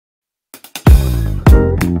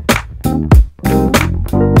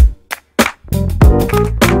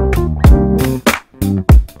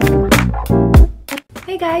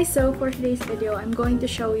guys, so for today's video, I'm going to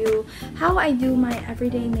show you how I do my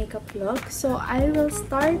everyday makeup look. So I will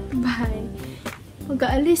start by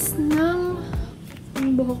mag-aalis ng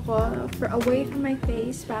buhok ko away from my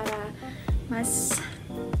face para mas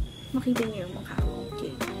makita niyo yung mukha ko.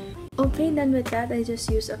 Okay, done with that, I just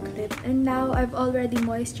use a clip. And now I've already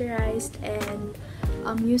moisturized and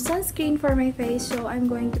use sunscreen for my face, so I'm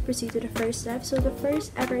going to proceed to the first step. So the first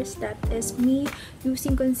ever step is me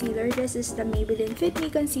using concealer. This is the Maybelline Fit Me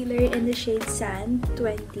Concealer in the shade Sand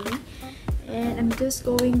 20. And I'm just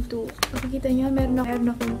going to, makikita nyo, meron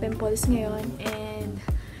akong pimples ngayon, and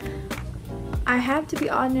I have to be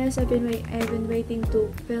honest, I've been waiting to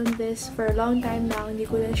film this for a long time now. Hindi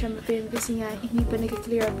ko lang siya ma-film kasi nga hindi pa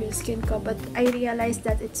nag-clear up yung skin ko, but I realized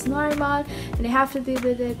that it's normal and I have to deal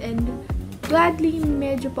with it, and gladly,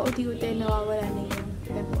 medyo pa-uti-uti, nawawala na yung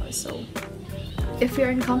pimples. So, if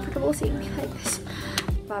you're uncomfortable seeing me like this,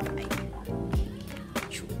 bye-bye.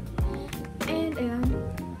 And ayan,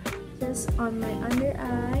 just on my under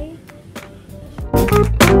eye.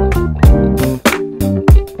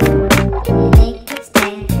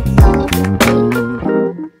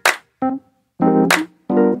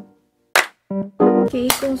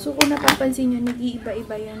 Okay, kung kung napapansin nyo,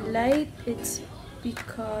 nag-iiba-iba yung light, it's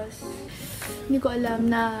because hindi ko alam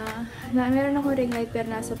na meron akong ring light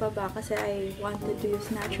pero nasa baba kasi I wanted to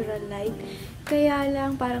use natural light. Kaya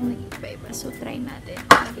lang parang nag-iba-iba. So, try natin.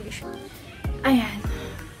 Ayan.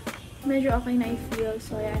 Medyo okay na I-feel.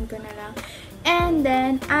 So, ayan ko na lang. And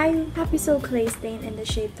then, I have this clay stain in the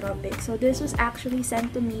shade Tropic. So, this was actually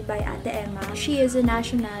sent to me by Ate Emma. She is a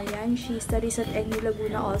nationalian. She studies at NU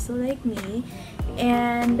Laguna also like me.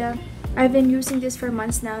 And I've been using this for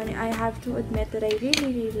months now, and I have to admit that I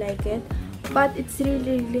really like it. But it's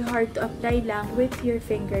really hard to apply lang with your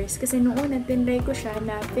fingers. Kasi noon, tinry ko siya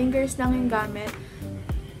na fingers lang yung gamit.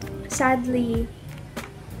 Sadly,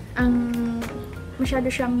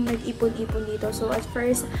 masyado siyang nag-ipon-ipon dito. So, at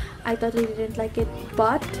first, I thought I didn't like it.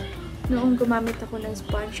 But, noong gumamit ako ng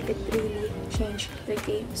sponge, it really changed the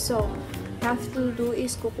game. So, what you have to do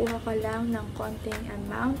is kukuha ka lang ng konting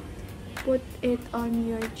amount. Put it on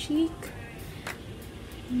your cheek.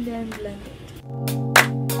 And then, blend it.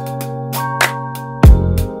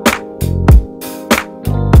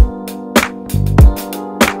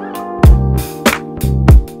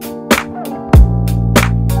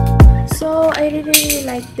 So, I really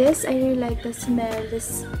like this. I really like the smell.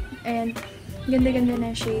 And ganda-ganda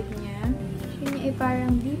na shade niya. Yun ay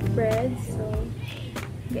parang deep red. So,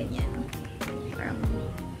 ganyan. Parang,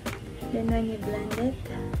 then when you blend it,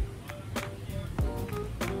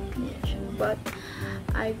 but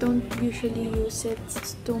I don't usually use it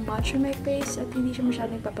too much on my face at hindi siya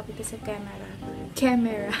masyadong papakita sa camera.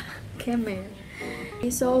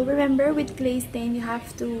 So remember, with clay stain you have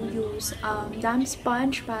to use damp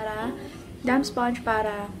sponge para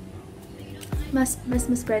mas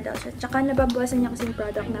spread out siya. Tsaka nababawasan niya kasi yung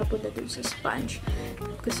product na punta dun sa sponge.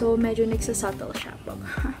 So medyo nagsasubtle siya pag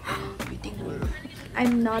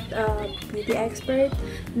I'm not a beauty expert.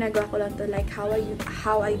 Nagawa ko lang to like how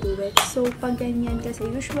I do it. So, pag ganyan kasi,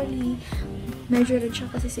 usually, medyo rin siya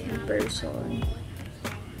kasi in person.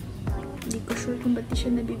 Hindi ko sure kung ba't di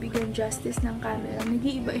siya nabibigyan justice ng camera.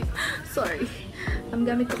 Nag-iiba. Sorry. Ang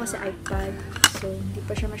gamit ko kasi iPad. So, hindi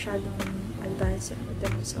pa siya masyadong advanced in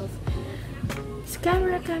terms of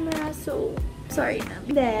camera. So, sorry na.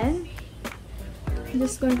 Then, I'm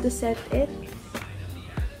just going to set it.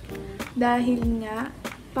 Dahil nga,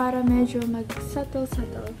 para medyo mag-subtle.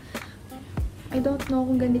 I don't know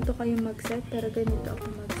kung ganito kayo mag-set, pero ganito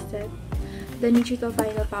ako mag-set. The Nichido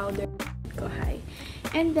Final Powder ko high.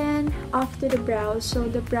 And then, off to the brows.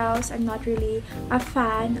 So, the brows, I'm not really a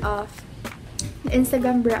fan of the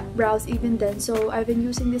Instagram brows even then. So, I've been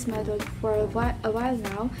using this method for a while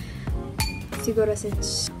now. Siguro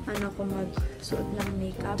since, ko mag-suot ng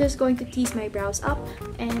makeup. Just going to tease my brows up,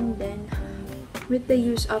 and then with the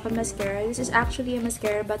use of a mascara. This is actually a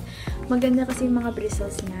mascara, but maganda kasi yung mga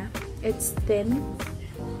bristles niya. It's thin.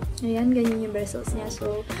 Ayan, ganyan yung bristles niya.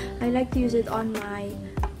 So, I like to use it on my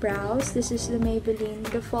brows. This is the Maybelline,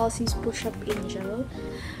 the Falsies Push-Up Angel.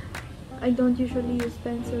 I don't usually use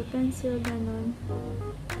pencil, ganon.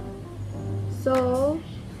 So,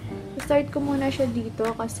 start ko muna siya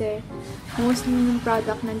dito kasi mostly yung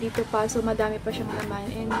product nandito pa, so madami pa siyang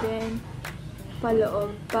laman. And then,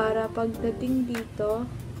 paloob para pagdating dito,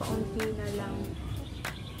 kaunti na lang.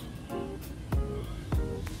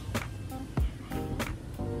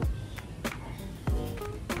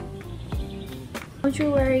 Don't you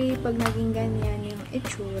worry pag naging ganyan yung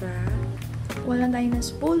itsura. Wala tayo na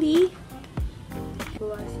spoolie.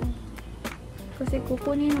 Kasi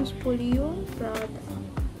kukunin ng spoolie yung product.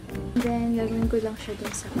 Then, gagawin ko lang siya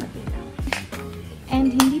dun sa kabila.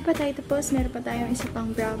 And hindi pa tayo tapos, meron pa tayong isa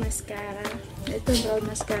pang brown mascara. Ito, brown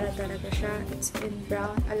mascara talaga siya. It's in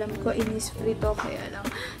brown. Alam ko, Innisfree to, kaya lang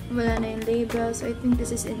wala na yung label. So, I think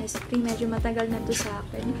this is Innisfree. Medyo matagal na to sa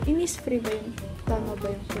akin. Innisfree ba yun? Tama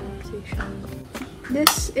ba yung pronunciation?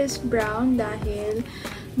 This is brown dahil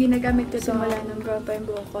ginagamit ko simula ng brown pa yung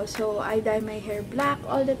buhok ko. So, I dye my hair black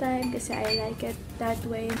all the time kasi I like it that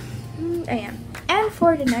way. Ayan. And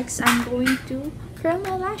for the next, I'm going to curl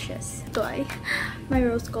my lashes. So, my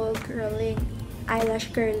rose gold curling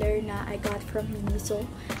eyelash curler na I got from Nichido.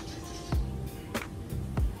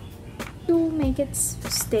 To make it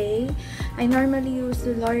stay, I normally use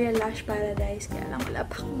the L'Oreal Lash Paradise. Kaya lang wala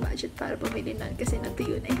pa akong budget para bumili nun kasi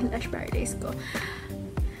natuyo na yung Lash Paradise ko.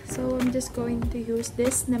 So, I'm just going to use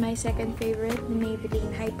this na my second favorite, the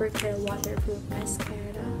Maybelline Hyper Curl Waterproof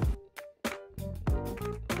Mascara.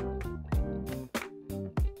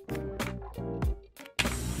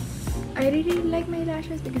 I really like my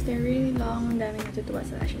lashes because they're really long. Ang daming natutuwa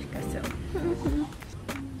sa lashes ko. So.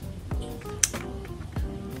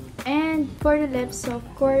 And for the lips, so of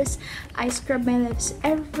course, I scrub my lips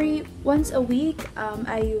once a week.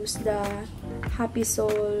 I use the Happy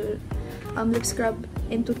Soul lip scrub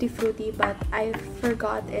in Tutti Frutti, but I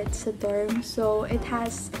forgot it's a dorm. So it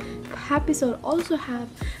has Happy Soul also have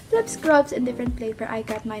lip scrubs in different flavor. I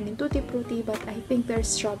got mine in Tutti Frutti, but I think there's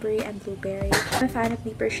strawberry and blueberry. I'm a fan of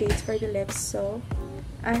deeper shades for the lips, so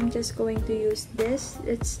I'm just going to use this.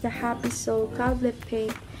 It's the Happy Soul Cloud Lip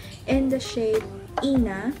Paint in the shade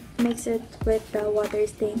Ina. Mix it with the water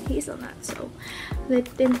stained hazelnut. So, lip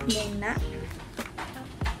tint muna.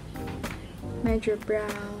 Medyo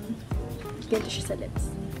brown. Ganito siya sa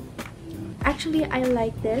lips. Actually, I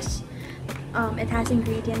like this. It has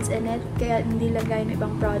ingredients in it, kaya hindi lagay ng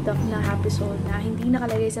ibang product na Happy Soul na hindi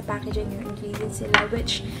nakalagay sa packaging yung ingredients nila,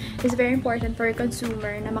 which is very important for a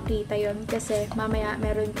consumer na makita yon kasi mamaya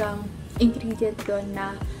meron kang ingredient doon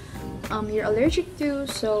na you're allergic to,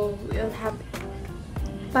 so you'll have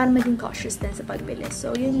para maging cautious din sa pagbili.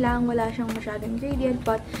 So, yun lang. Wala siyang masyadong ingredient,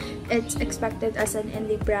 but it's expected as an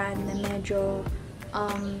indie brand na medyo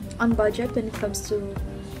on budget when it comes to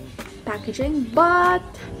packaging. But,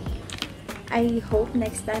 I hope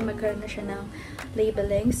next time magkaroon na siya ng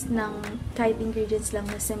labelings ng kahit ingredients lang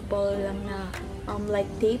na simple lang na like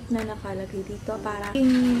tape na nakalagay dito para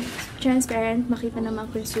maging transparent, makita naman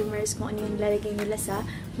consumers kung ano yung lalagay nila sa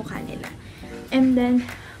mukha nila. And then,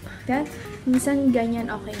 that, minsan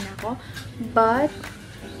ganyan okay na ako. But,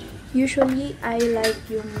 usually, I like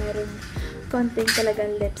yung meron konting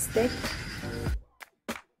talagang lipstick.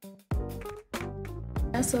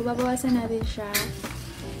 So, babawasan natin siya.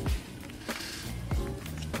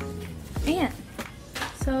 Ayan.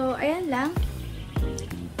 So, ayan lang.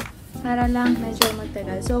 Para lang medyo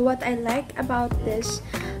magtagal. So, what I like about this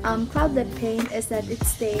cloud lip paint is that it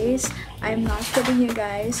stays. I'm not kidding you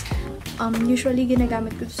guys. Usually,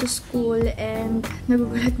 ginagamit ko sa school and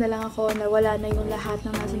nagugulat na lang ako na wala na yung lahat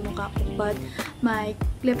ng nasa mukha ko. But, my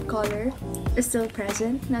lip color is still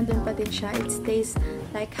present. Nandun pa din siya. It stays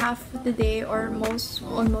like half the day or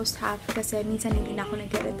almost half kasi minsan hindi na ako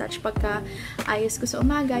nag-retouch. Pagka ayos ko sa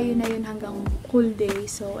umaga, yun na yun hanggang whole day.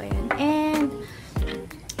 So, ayan. And,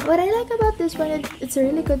 what I like about this one, it's a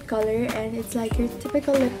really good color and it's like your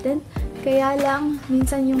typical lip tint. Kaya lang,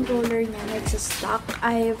 minsan yung roller niya nagsastuck.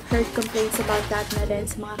 I've heard complaints about that na rin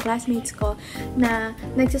sa mga classmates ko na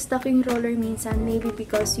nagsastuck yung roller minsan, maybe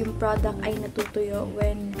because yung product ay natutuyo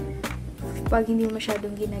pag hindi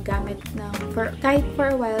masyadong ginagamit kahit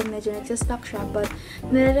for a while, medyo nagsastuck siya. But,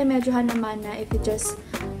 nire-remedyohan naman na if you just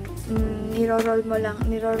niroroll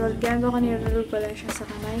ko lang siya sa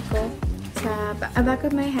kamay ko, sa back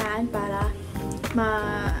of my hand para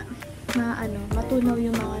matunaw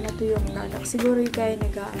yung mga natuyong product. Siguro yung kaya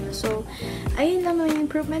nag-aano. So, ayun lang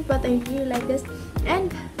yung improvement, but I really like this.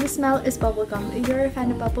 And the smell is bubblegum. If you're a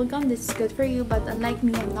fan of bubblegum, this is good for you. But unlike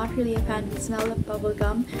me, I'm not really a fan of the smell of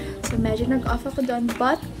bubblegum. So, medyo nag-off ako doon.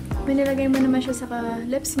 But, when nilagay mo naman siya sa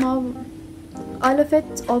lips mo, all of it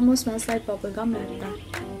almost smells like bubblegum.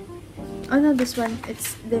 Oh no, this one, it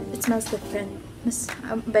smells different. Mas,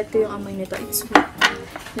 bet ko yung amoy nito. It's sweet.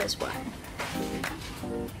 This one.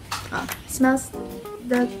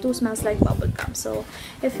 The two smells like bubblegum. So,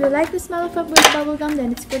 if you like the smell of bubblegum,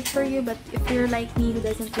 then it's good for you. But if you're like me who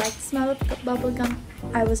doesn't like the smell of bubblegum,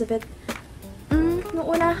 I was a bit, nung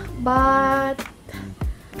una. But,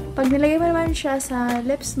 pag nilagay mo naman siya sa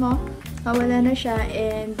lips mo, mawala na siya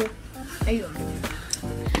and, ayun.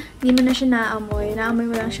 Hindi mo na siya naamoy.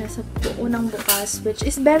 Naamoy mo lang siya sa unang bukas, which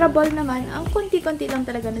is bearable naman. Ang konti-konti lang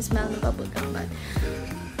talaga na smell ng bubblegum. But,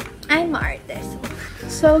 I'm artist.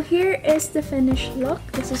 So here is the finished look.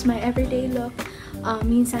 This is my everyday look.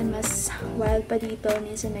 Minsan mas wild pa dito.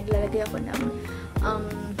 Minsan naglalagay ako ng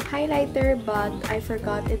highlighter, but I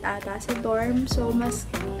forgot it ata sa dorm. So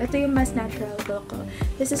ito yung mas natural look ko.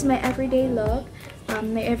 This is my everyday look.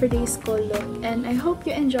 My everyday school look. And I hope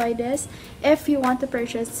you enjoy this. If you want to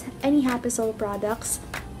purchase any Happy Soul products,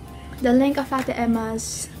 the link of Ate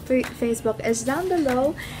Emma's Facebook is down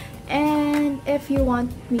below. And if you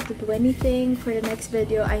want me to do anything for the next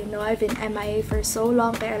video, I know I've been MIA for so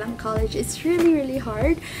long, kaya lang college it's really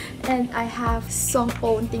hard, and I have some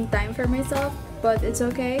painting time for myself, but it's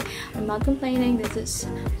okay. I'm not complaining. This is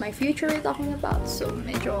my future we're talking about, so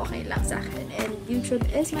medyo okay lang sa akin. And YouTube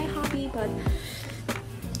is my hobby, but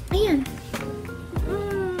ayan.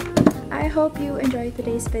 I hope you enjoyed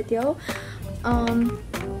today's video.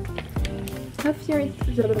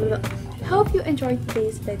 Hope you enjoyed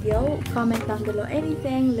today's video. Comment down below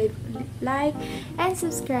anything, leave like and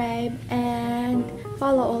subscribe, and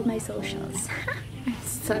follow all my socials. I'm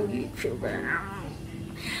so YouTuber.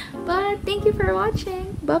 But thank you for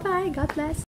watching. Bye bye. God bless.